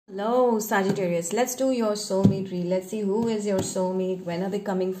Hello Sagittarius, let's do your soulmate read. Let's see who is your soulmate, when are they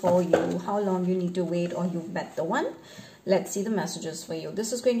coming for you, how long you need to wait, or you've met the one. Let's see the messages for you.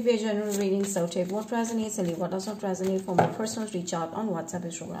 This is going to be a general reading, so take what resonates and leave what does not resonate. For more personal, reach out on WhatsApp,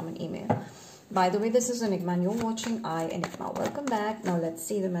 Instagram and email. By the way, this is Enigma and you're watching I Enigma. Welcome back. Now let's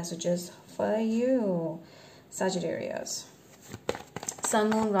see the messages for you, Sagittarius.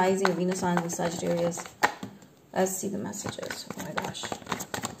 Sun, Moon, Rising, Venus sign with Sagittarius. Let's see the messages. Oh my gosh.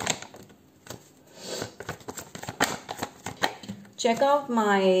 Check out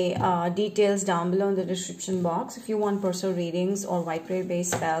my details down below in the description box if you want personal readings or vibrate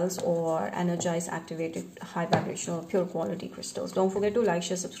based spells or energized, activated, high vibrational, pure quality crystals. Don't forget to like,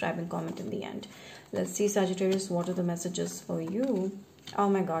 share, subscribe and comment in the end. Let's see, Sagittarius, what are the messages for you? Oh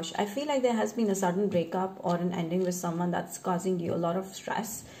my gosh, I feel like there has been a sudden breakup or an ending with someone that's causing you a lot of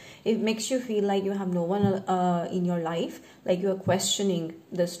stress. It makes you feel like you have no one in your life, like you are questioning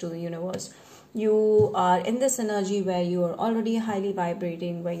this to the universe. You are in this energy where you are already highly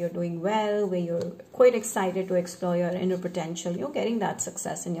vibrating, where you're doing well, where you're quite excited to explore your inner potential. You're getting that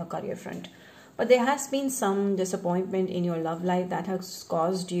success in your career front. But there has been some disappointment in your love life that has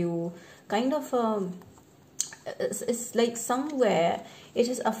caused you kind of it's like somewhere it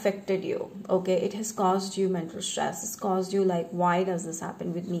has affected you. Okay, it has caused you mental stress. It's caused you like, why does this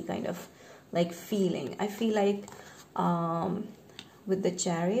happen with me, kind of like feeling. I feel like with the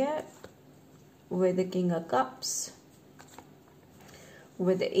Chariot, with the King of Cups,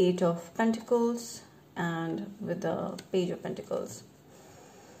 with the Eight of Pentacles, and with the Page of Pentacles.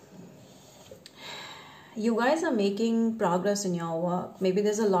 You guys are making progress in your work. Maybe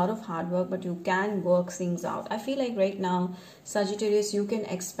there's a lot of hard work, but you can work things out. I feel like right now, Sagittarius, you can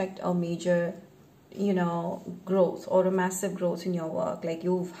expect a major, growth or a massive growth in your work. Like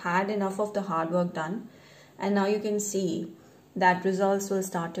you've had enough of the hard work done, and now you can see that results will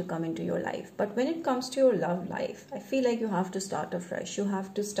start to come into your life. But when it comes to your love life, I feel like you have to start afresh. You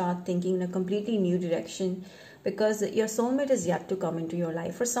have to start thinking in a completely new direction, because your soulmate is yet to come into your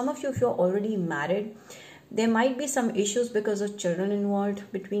life. For some of you, if you're already married, there might be some issues because of children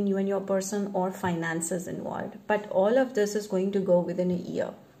involved between you and your person, or finances involved. But all of this is going to go within a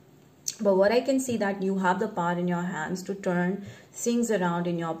year. But what I can see, that you have the power in your hands to turn things around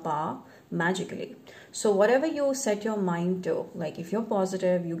in your power magically. So whatever you set your mind to, like if you're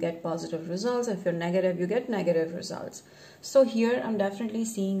positive, you get positive results. If you're negative, you get negative results. So here I'm definitely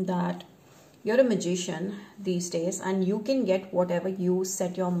seeing that you're a magician these days, and you can get whatever you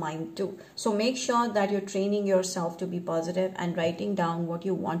set your mind to. So make sure that you're training yourself to be positive and writing down what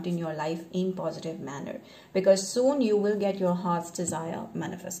you want in your life in positive manner, because soon you will get your heart's desire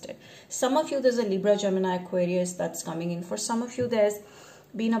manifested. Some of you, there's a Libra, Gemini, Aquarius that's coming in. For some of you, there's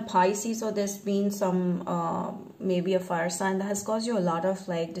been a Pisces, or there's been some maybe a fire sign that has caused you a lot of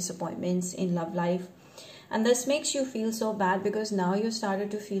like disappointments in love life. And this makes you feel so bad, because now you started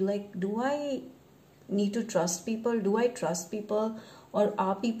to feel like, do I need to trust people? Do I trust people? Or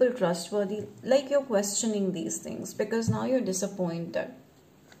are people trustworthy? Like you're questioning these things because now you're disappointed.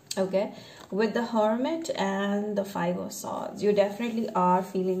 Okay, with the Hermit and the Five of Swords, you definitely are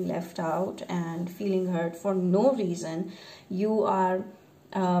feeling left out and feeling hurt for no reason. You are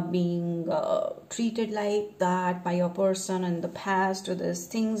being treated like that by your person in the past, or there's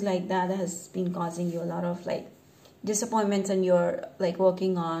things like that that has been causing you a lot of like disappointments, and you're like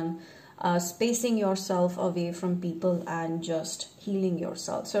working on spacing yourself away from people and just healing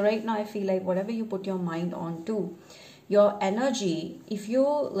yourself. So right now I feel like whatever you put your mind on to, your energy, if you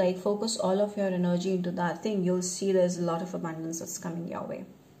like focus all of your energy into that thing, you'll see there's a lot of abundance that's coming your way.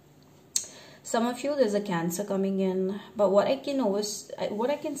 Some of you, there's a Cancer coming in, but what I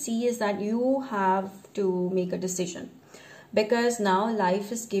can see is that you have to make a decision, because now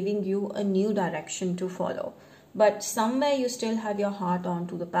life is giving you a new direction to follow. But somewhere you still have your heart on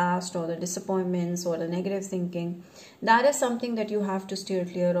to the past, or the disappointments, or the negative thinking. That is something that you have to steer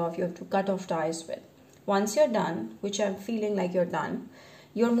clear of. You have to cut off ties with. Once you're done, which I'm feeling like you're done,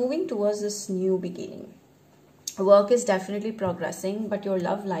 you're moving towards this new beginning. Work is definitely progressing, but your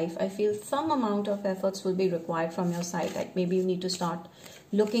love life, I feel some amount of efforts will be required from your side. Like maybe you need to start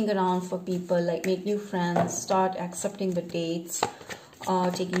looking around for people, like make new friends, start accepting the dates,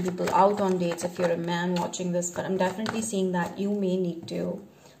 taking people out on dates if you're a man watching this. But I'm definitely seeing that you may need to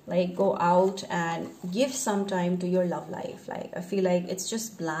like go out and give some time to your love life. Like I feel like it's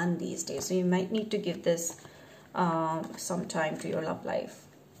just bland these days, so you might need to give this some time to your love life.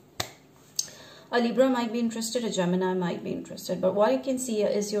 A Libra might be interested, a Gemini might be interested. But what you can see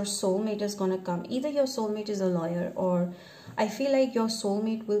is your soulmate is going to come. Either your soulmate is a lawyer, or I feel like your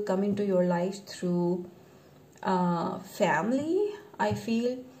soulmate will come into your life through family, I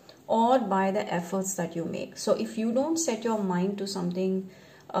feel, or by the efforts that you make. So if you don't set your mind to something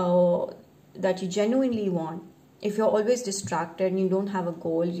that you genuinely want, if you're always distracted and you don't have a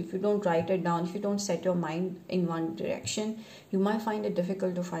goal, if you don't write it down, if you don't set your mind in one direction, you might find it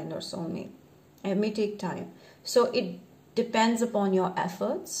difficult to find your soulmate. It may take time. So it depends upon your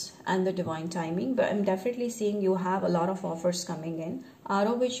efforts and the divine timing, but I'm definitely seeing you have a lot of offers coming in, out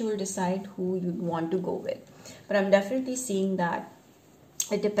of which you will decide who you want to go with. But I'm definitely seeing that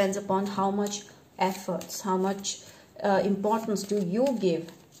it depends upon how much efforts, how much importance do you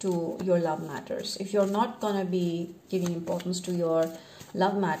give to your love matters. If you're not gonna be giving importance to your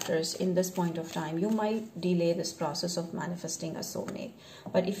love matters in this point of time, you might delay this process of manifesting a soulmate.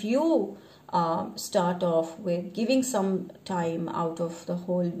 But if you start off with giving some time out of the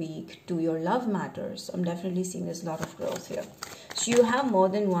whole week to your love matters, I'm definitely seeing there's a lot of growth here. So you have more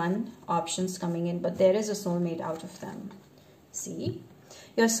than one options coming in, but there is a soulmate out of them. See?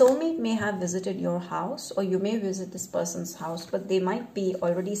 Your soulmate may have visited your house, or you may visit this person's house, but they might be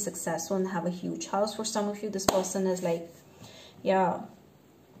already successful and have a huge house. For some of you, this person is like, yeah,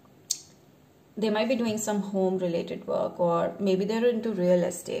 they might be doing some home related work, or maybe they're into real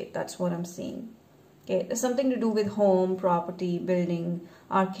estate. That's what I'm seeing. Okay, there's something to do with home, property, building,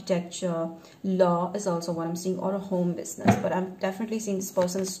 architecture, law is also what I'm seeing, or a home business. But I'm definitely seeing this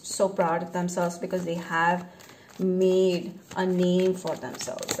person's so proud of themselves because they have made a name for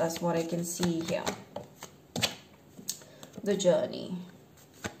themselves. That's what I can see here. The journey.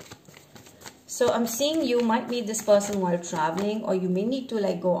 So I'm seeing you might meet this person while traveling, or you may need to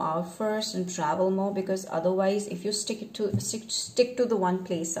like go out first and travel more, because otherwise if you stick to the one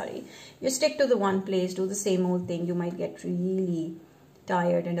place, you stick to the one place, do the same old thing, you might get really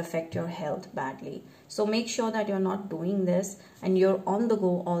tired and affect your health badly. So make sure that you're not doing this and you're on the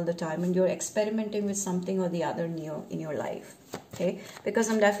go all the time and you're experimenting with something or the other new in your life. Okay, because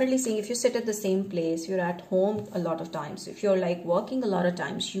I'm definitely seeing if you sit at the same place, you're at home a lot of times. If you're like working a lot of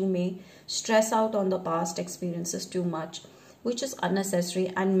times, you may stress out on the past experiences too much, which is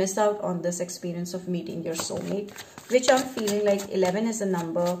unnecessary, and miss out on this experience of meeting your soulmate, which I'm feeling like 11 is a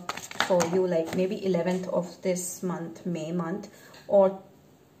number for you, like maybe 11th of this month, May month, or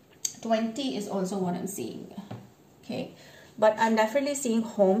 20 is also what I'm seeing. Okay, but I'm definitely seeing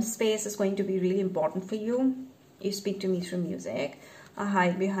home space is going to be really important for you. You speak to me through music. I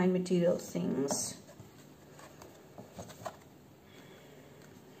hide behind material things.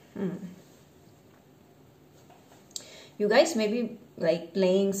 You guys may be like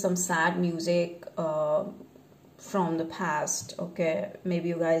playing some sad music from the past. Okay, maybe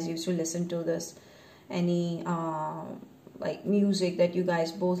you guys used to listen to this any like music that you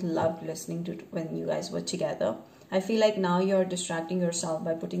guys both loved listening to when you guys were together. I feel like now you're distracting yourself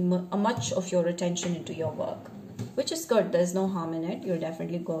by putting much of your attention into your work, which is good. There's no harm in it. You'll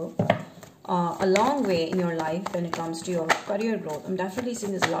definitely go a long way in your life when it comes to your career growth. I'm definitely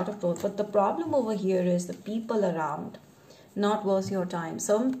seeing there's a lot of growth, but the problem over here is the people around not worth your time.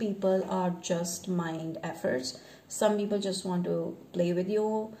 Some people are just mind efforts. Some people just want to play with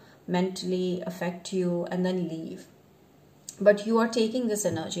you, mentally affect you, and then leave. But you are taking this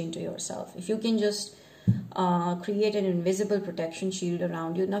energy into yourself. If you can just create an invisible protection shield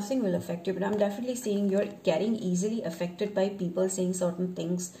around you, nothing will affect you. But I'm definitely seeing you're getting easily affected by people saying certain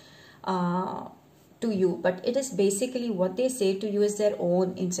things to you. But it is basically what they say to you is their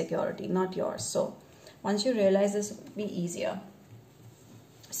own insecurity, not yours. So once you realize this, it'll be easier.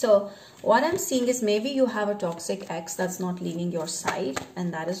 So what I'm seeing is maybe you have a toxic ex that's not leaving your side,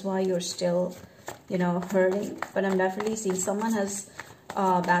 and that is why you're still, you know, hurting. But I'm definitely seeing someone has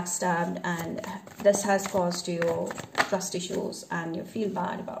backstabbed, and this has caused you trust issues and you feel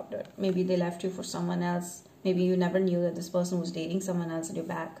bad about it. Maybe they left you for someone else. Maybe you never knew that this person was dating someone else at your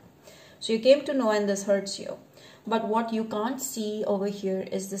back. So you came to know, and this hurts you. But what you can't see over here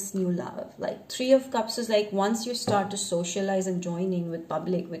is this new love. Like 3 of Cups is like once you start to socialize and join in with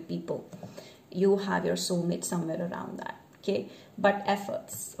public, with people, you have your soulmate somewhere around that. Okay, but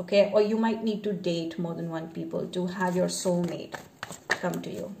efforts, okay, or you might need to date more than one people to have your soulmate come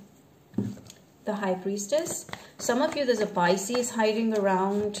to you. The High Priestess, some of you, there's a Pisces hiding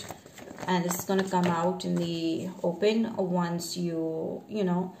around, and it's going to come out in the open once you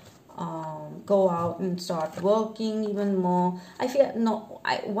know, go out and start working even more. I feel,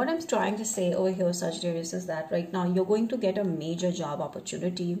 what I'm trying to say over here, Sagittarius, is that right now you're going to get a major job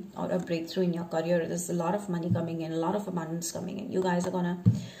opportunity or a breakthrough in your career. There's a lot of money coming in, a lot of abundance coming in. You guys are gonna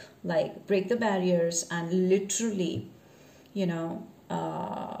like break the barriers and literally, you know,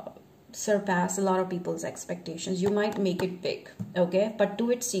 surpass a lot of people's expectations. You might make it big, okay, but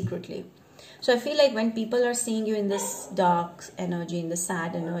do it secretly. So I feel like when people are seeing you in this dark energy, in the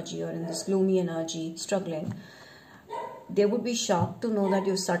sad energy, or in this gloomy energy, struggling, they would be shocked to know that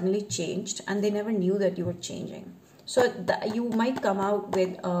you suddenly changed and they never knew that you were changing. So you might come out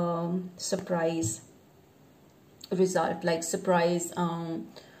with a surprise result, like surprise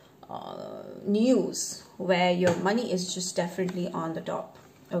news, where your money is just definitely on the top.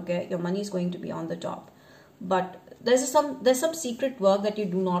 Okay, your money is going to be on the top, but there's some secret work that you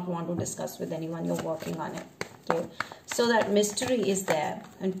do not want to discuss with anyone. You're working on it. Okay, so that mystery is there,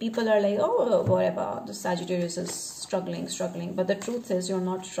 and people are like, oh, whatever, the Sagittarius is struggling, but the truth is you're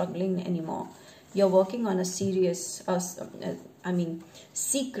not struggling anymore. You're working on a serious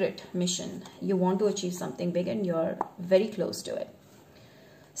secret mission. You want to achieve something big and you're very close to it.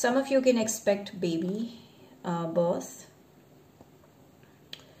 Some of you can expect baby birth.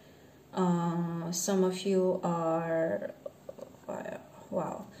 Some of you are,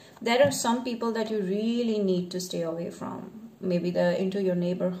 wow, there are some people that you really need to stay away from. Maybe they're into your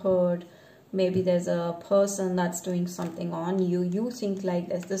neighborhood. Maybe there's a person that's doing something on you. You think like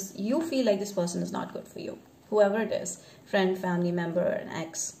this, you feel like this person is not good for you. Whoever it is, friend, family member, an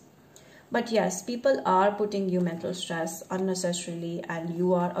ex. But yes, people are putting you mental stress unnecessarily and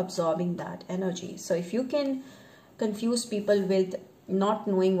you are absorbing that energy. So if you can confuse people with not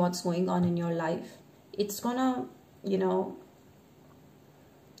knowing what's going on in your life, it's gonna, you know,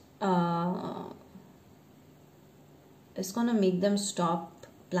 it's gonna make them stop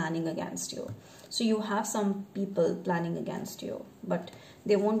planning against you. So you have some people planning against you, but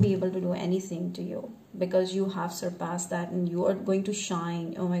they won't be able to do anything to you because you have surpassed that and you are going to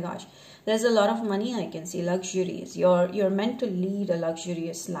shine. Oh my gosh, there's a lot of money I can see, luxuries. You're meant to lead a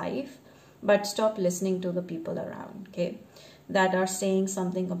luxurious life, but stop listening to the people around, okay, that are saying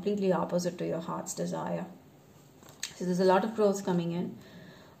something completely opposite to your heart's desire. So there's a lot of growth coming in.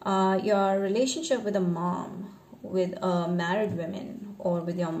 Your relationship with a mom, with a married woman, or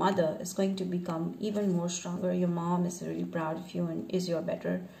with your mother is going to become even more stronger. Your mom is really proud of you and is your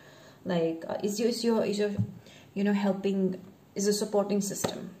better, like is your you know, helping, is a supporting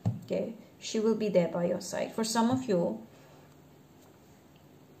system. Okay, she will be there by your side. For some of you,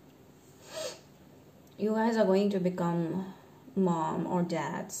 you guys are going to become mom or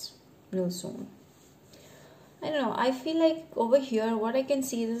dads real soon. I don't know, I feel like over here what I can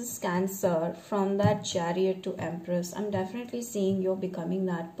see is Cancer, from that Chariot to Empress. I'm definitely seeing you're becoming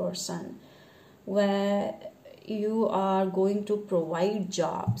that person where you are going to provide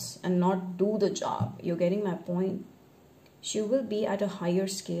jobs and not do the job. You're getting my point? She will be at a higher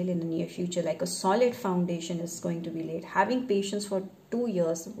scale in the near future, like a solid foundation is going to be laid. Having patience for 2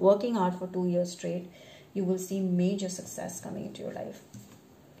 years, working hard for 2 years straight, you will see major success coming into your life.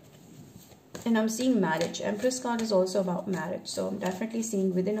 And I'm seeing marriage. Empress card is also about marriage. So I'm definitely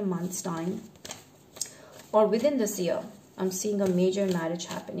seeing within a month's time or within this year, I'm seeing a major marriage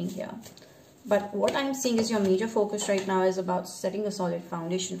happening here. But what I'm seeing is your major focus right now is about setting a solid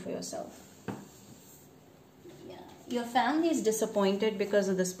foundation for yourself. Yeah. Your family is disappointed because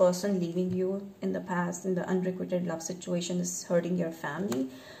of this person leaving you in the past, and the unrequited love situation is hurting your family.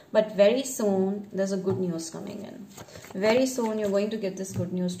 But very soon, there's a good news coming in. Very soon, you're going to get this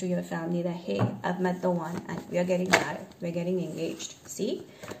good news to your family that, hey, I've met the one and we are getting married. We're getting engaged. See?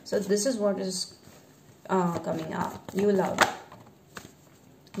 So this is what is coming up. You love.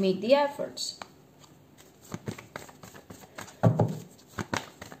 Make the efforts.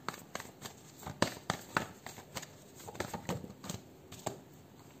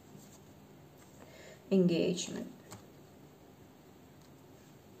 Engagement.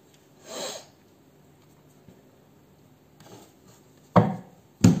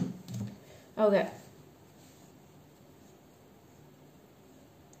 Okay.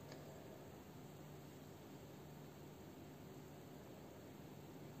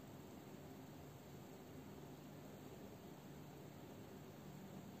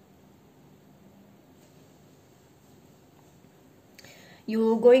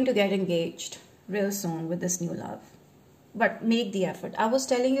 You're going to get engaged real soon with this new love. But make the effort. I was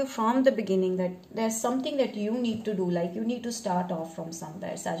telling you from the beginning that there's something that you need to do. Like you need to start off from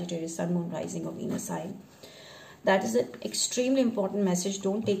somewhere. Sagittarius, Sun, Moon, Rising, or Venus sign. That is an extremely important message.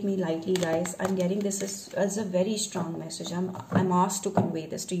 Don't take me lightly, guys. I'm getting this as a very strong message. I'm asked to convey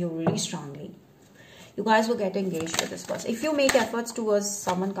this to you really strongly. You guys will get engaged with this person. If you make efforts towards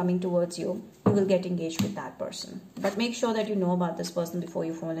someone coming towards you, you will get engaged with that person. But make sure that you know about this person before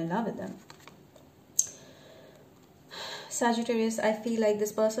you fall in love with them. Sagittarius, I feel like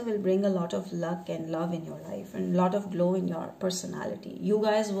this person will bring a lot of luck and love in your life and a lot of glow in your personality. You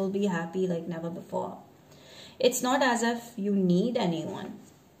guys will be happy like never before. It's not as if you need anyone.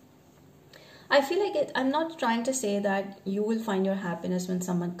 I feel like it, I'm not trying to say that you will find your happiness when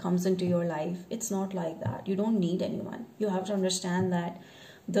someone comes into your life. It's not like that. You don't need anyone. You have to understand that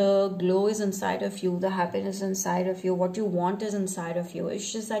the glow is inside of you, the happiness is inside of you, what you want is inside of you.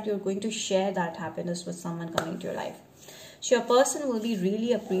 It's just that you're going to share that happiness with someone coming to your life. So your person will be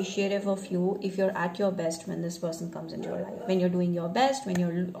really appreciative of you if you're at your best when this person comes into your life. When you're doing your best, when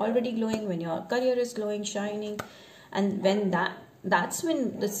you're already glowing, when your career is glowing, shining, and when that's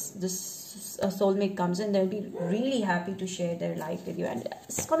when this soulmate comes in. They'll be really happy to share their life with you, and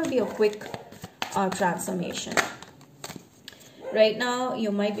it's going to be a quick transformation. Right now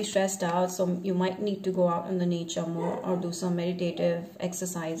you might be stressed out, so you might need to go out in the nature more or do some meditative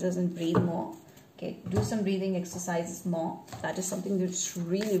exercises and breathe more. Okay, do some breathing exercises more. That is something that's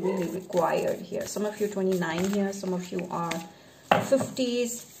really required here. Some of you 29 here, some of you are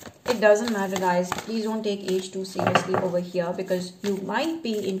 50s. It doesn't matter, guys. Please don't take age too seriously over here, because you might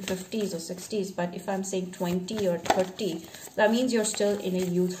be in 50s or 60s, but if I'm saying 20 or 30, that means you're still in a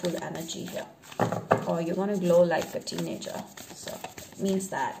youthful energy here, or you're gonna glow like a teenager. So it means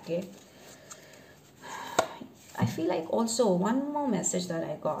that, okay. I feel like also one more message that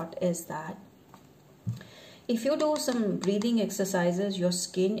I got is that if you do some breathing exercises, your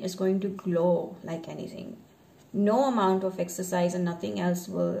skin is going to glow like anything. No amount of exercise and nothing else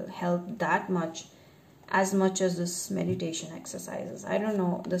will help that much as this meditation exercises. I don't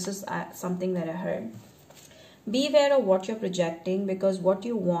know, this is something that I heard. Be aware of what you're projecting, because what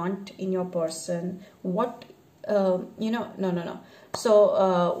you want in your person, what so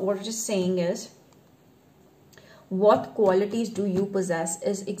what we're just saying is, what qualities do you possess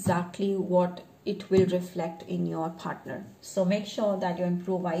is exactly what it will reflect in your partner. So make sure that you're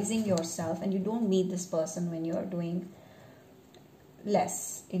improvising yourself, and you don't meet this person when you're doing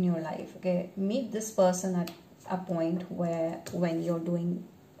less in your life. Okay, meet this person at a point where when you're doing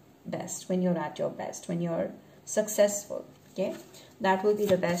best, when you're at your best, when you're successful. Okay, that will be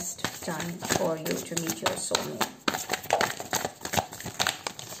the best time for you to meet your soulmate.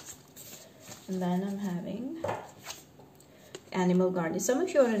 And then I'm having animal guardian. Some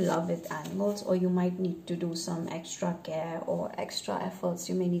of you are in love with animals, or you might need to do some extra care or extra efforts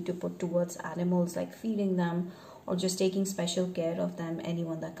you may need to put towards animals, like feeding them or just taking special care of them,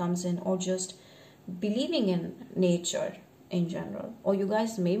 anyone that comes in, or just believing in nature in general. Or you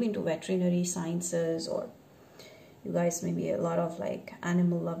guys may be into veterinary sciences, or you guys may be a lot of like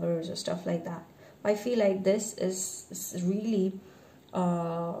animal lovers or stuff like that. I feel like this is really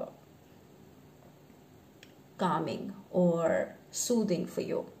calming or soothing for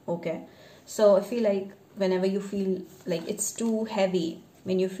you. Okay, so I feel like whenever you feel like it's too heavy,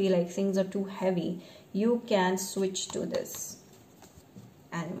 when you feel like things are too heavy, you can switch to this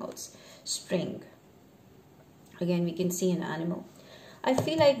animals. Spring, again we can see an animal. I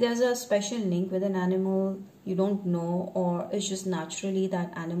feel like there's a special link with an animal you don't know, or it's just naturally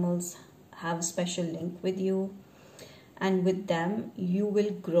that animals have a special link with you, and with them you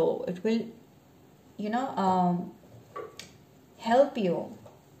will grow. It will, help you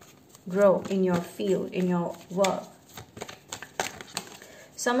grow in your field, in your work.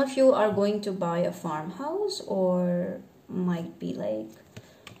 Some of you are going to buy a farmhouse, or might be like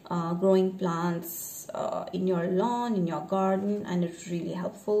growing plants in your lawn, in your garden, and it's really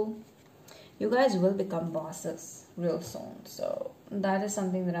helpful. You guys will become bosses real soon. So that is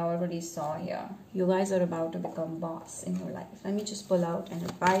something that I already saw here. You guys are about to become boss in your life. Let me just pull out an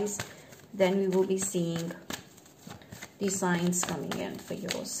advice. Then we will be seeing these signs coming in for you,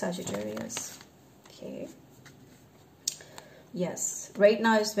 Sagittarius. Okay. Yes, right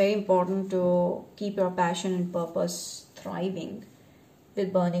now it's very important to keep your passion and purpose thriving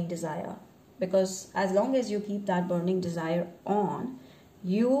with burning desire, because as long as you keep that burning desire on,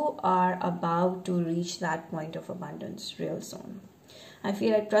 you are about to reach that point of abundance real soon. I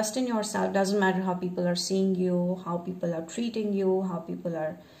feel like trust in yourself. Doesn't matter how people are seeing you, how people are treating you, how people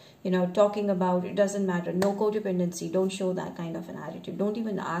are talking about it. Doesn't matter. No codependency. Don't show that kind of an attitude. Don't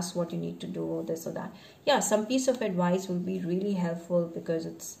even ask what you need to do, or this or that. Yeah, some piece of advice will be really helpful, because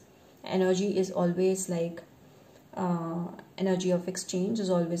it's energy is always like energy of exchange is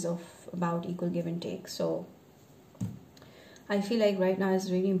always about equal give and take. So I feel like right now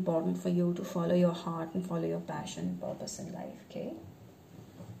it's really important for you to follow your heart and follow your passion and purpose in life. Okay.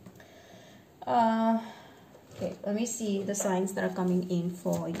 Okay, let me see the signs that are coming in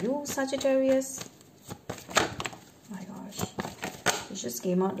for you, Sagittarius. Oh my gosh, it just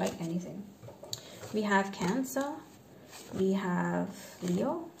came out like anything. We have Cancer, we have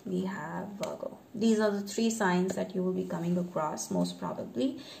Leo, we have Virgo. These are the three signs that you will be coming across most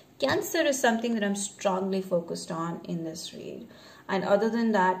probably. Cancer is something that I'm strongly focused on in this read. And other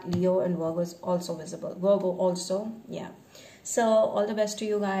than that, Leo and Virgo is also visible. Virgo also, yeah. So all the best to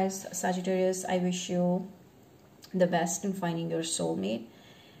you guys. Sagittarius, I wish you the best in finding your soulmate.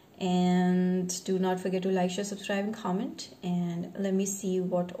 And do not forget to like, share, subscribe, and comment. And let me see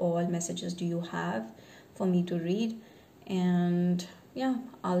what all messages do you have for me to read. And yeah,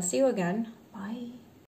 I'll see you again. Bye.